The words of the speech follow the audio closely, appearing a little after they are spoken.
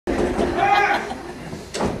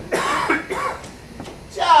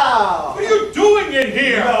Wow! What are you doing in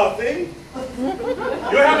here? Nothing.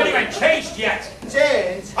 You haven't even changed yet.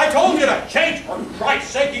 Change? I told you to change. For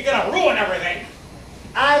Christ's sake, you're gonna ruin everything.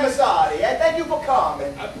 I'm sorry. Thank you for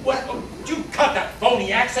coming. Would you cut that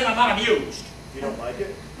phony accent? I'm not amused. You don't like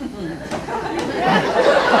it?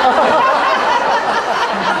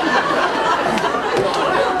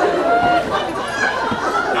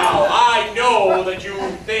 Now, I know that you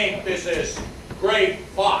think this is great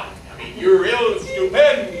fun. I mean, you're il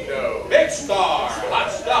stupendo, big star,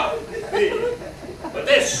 hot stuff. But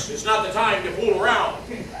this is not the time to fool around.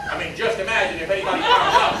 I mean, just imagine if anybody found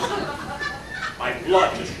us. My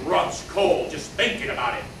blood just runs cold just thinking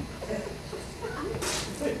about it.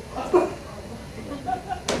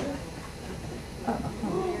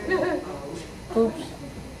 Oops.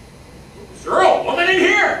 Is there a woman in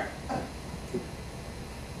here?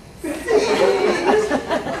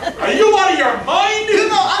 Are you out of your mind? You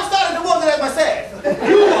know, I'm starting to wonder that myself.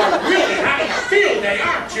 You are really having a field day,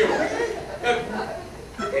 aren't you?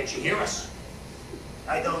 Can she hear us?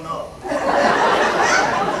 I don't know.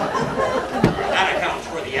 That accounts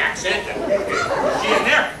for the accent. Is she in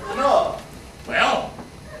there? No. Well,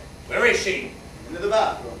 where is she? In the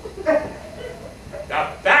bathroom. The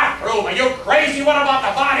bathroom? Are you crazy? What about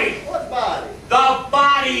the body? What body? The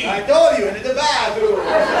body! I told you, in the bathroom.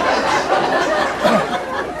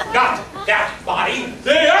 Not that body,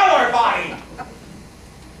 the other body!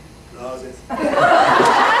 Closet. The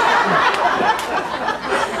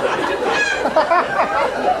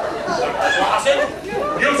closet?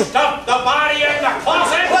 You stuffed the body in the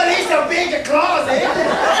closet? Well, it's a big closet.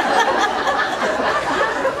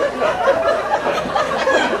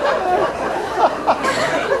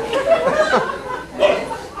 Look,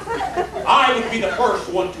 I would be the first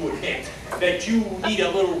one to admit that you need a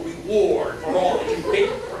little reward for all that you've been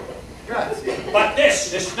through. Grazie. But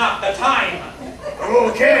this is not the time.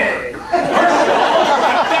 Okay. First of all,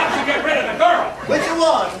 I've got to get rid of the girl. Which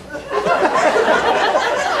one?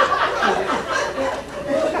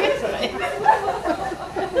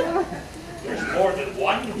 There's more than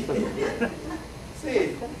one.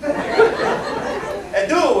 See. And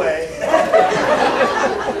do away.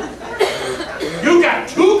 You got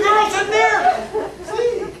two girls in there?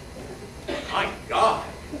 See. My God.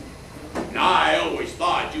 Now, I always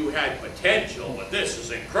thought you had potential, but this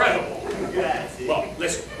is incredible. Grazie. Look,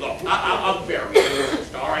 listen, look, I'm very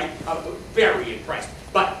impressed, all right? I'm very impressed.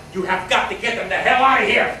 But you have got to get them the hell out of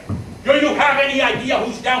here. Do you have any idea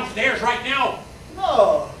who's downstairs right now?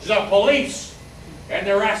 No. The police. And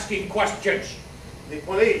they're asking questions. The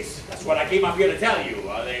police. That's what I came up here to tell you.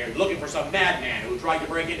 They're looking for some madman who tried to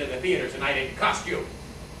break into the theaters tonight in costume.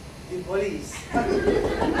 The police.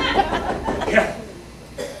 Yeah.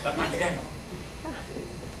 But my dad.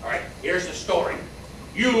 All right, here's the story.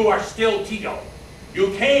 You are still Tito.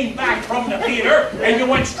 You came back from the theater and you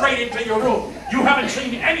went straight into your room. You haven't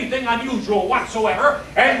seen anything unusual whatsoever,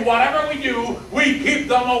 and whatever we do, we keep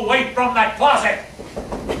them away from that closet.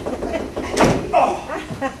 Oh.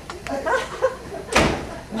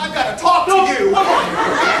 I've got to talk to you.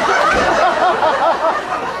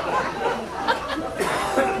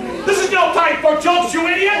 This is no time for jokes, you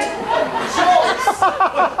idiot! Jokes?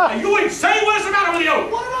 Are you insane? What is the matter with you?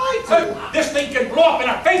 What did I do? This thing can blow up in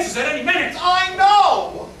our faces at any minute. I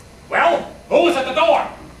know. Well, who was at the door?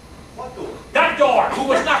 What door? That door. Who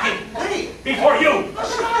was knocking? Me. Before you. How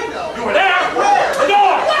should I know? You were there. Where? The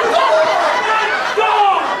door. What door? That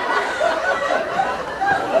door.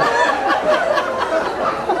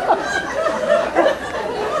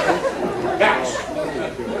 Max,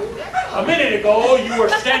 a minute ago you were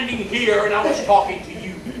standing here and I was talking to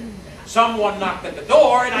you. Someone knocked at the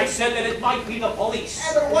door and I said that it might be the police.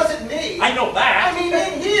 Yeah, but it wasn't me. I know that. I mean,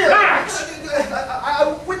 in here. Max!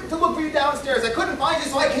 I went to look for you downstairs. I couldn't find you,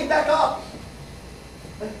 so I came back up.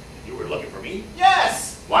 You were looking for me?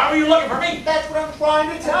 Yes. Why were you looking for me? That's what I'm trying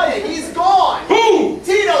to tell you. He's gone. Who?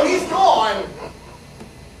 Tito, he's gone.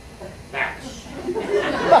 Max.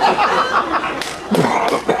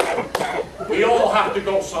 We all have to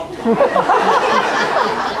go sometime. No,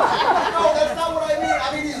 that's not what I mean.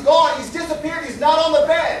 I mean, he's gone. He's disappeared. He's not on the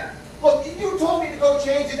bed. Look, you told me to go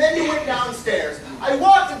change, and then you went downstairs. I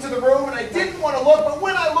walked into the room, and I didn't want to look, but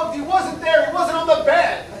when I looked, he wasn't there. He wasn't on the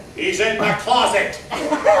bed. He's in the closet.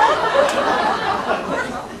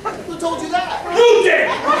 Who told you that? You did!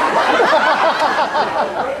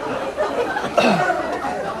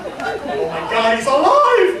 Oh my God, he's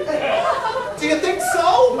alive! Do you think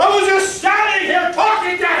so? I was just standing here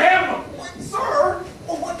talking to him! What, sir?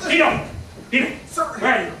 What the... Tito! Tito! Sir,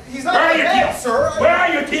 Where are you? he's not Where are in you, bed, Tito? sir. Where are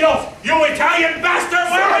you, Tito? You Italian bastard!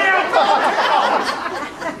 Where are you?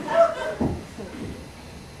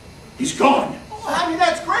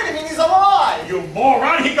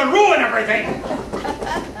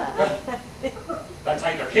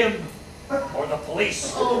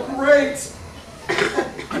 police. Oh, great.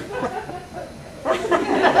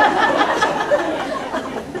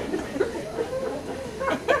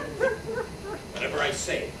 Whatever I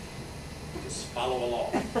say, just follow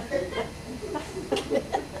along.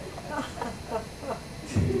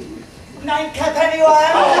 Nightcap, anyone?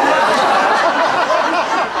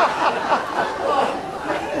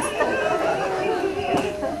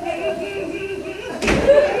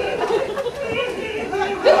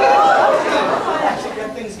 I should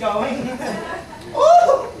get things going.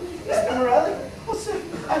 Oh, Mr. Morelli. Oh, sir,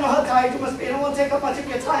 I know how tired you must be, and I won't take up much of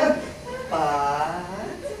your time. But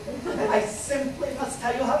I simply must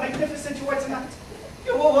tell you how magnificent you were tonight.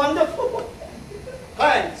 You were wonderful.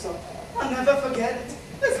 Thanks. I'll never forget it,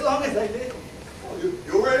 as long as I live.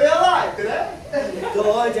 You really alive today?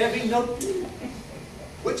 Adored every note.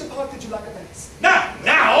 Which part did you like the best?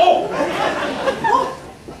 Now!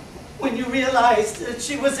 When you realized that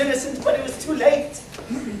she was innocent, but it was too late.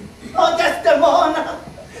 Oh, Desdemona!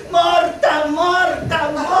 Morta,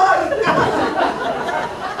 morta, morta!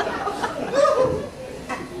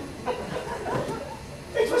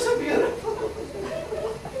 It was so beautiful.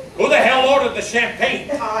 Who the hell ordered the champagne?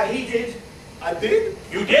 He did. I did?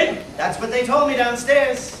 You did? That's what they told me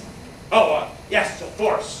downstairs. Oh, yes, of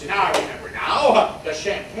course. Now I remember now. The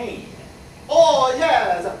champagne. Oh,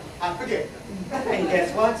 yes. I forget. And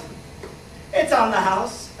guess what? It's on the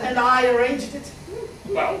house, and I arranged it.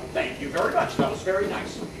 Well, thank you very much. That was very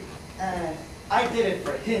nice of you. I did it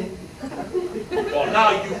for him. Well,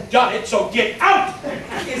 now you've done it, so get out!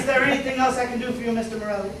 Is there anything else I can do for you, Mr.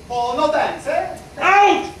 Morelli? Oh, no thanks, eh?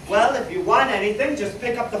 Out! Well, if you want anything, just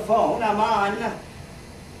pick up the phone. I'm on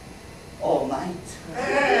all night.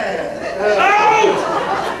 Out!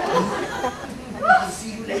 I'll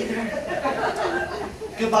see you later.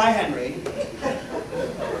 Goodbye, Henry.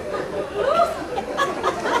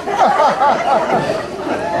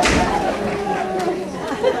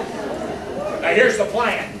 Now here's the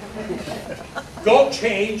plan. Go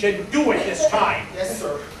change and do it this time. Yes,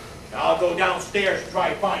 sir. I'll go downstairs and try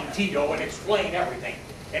to find Tito and explain everything.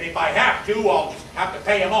 And if I have to, I'll just have to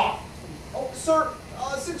pay him off. Oh, sir,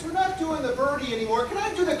 since we're not doing the birdie anymore, can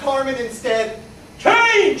I do the Carmen instead?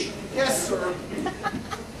 Change! Yes, sir.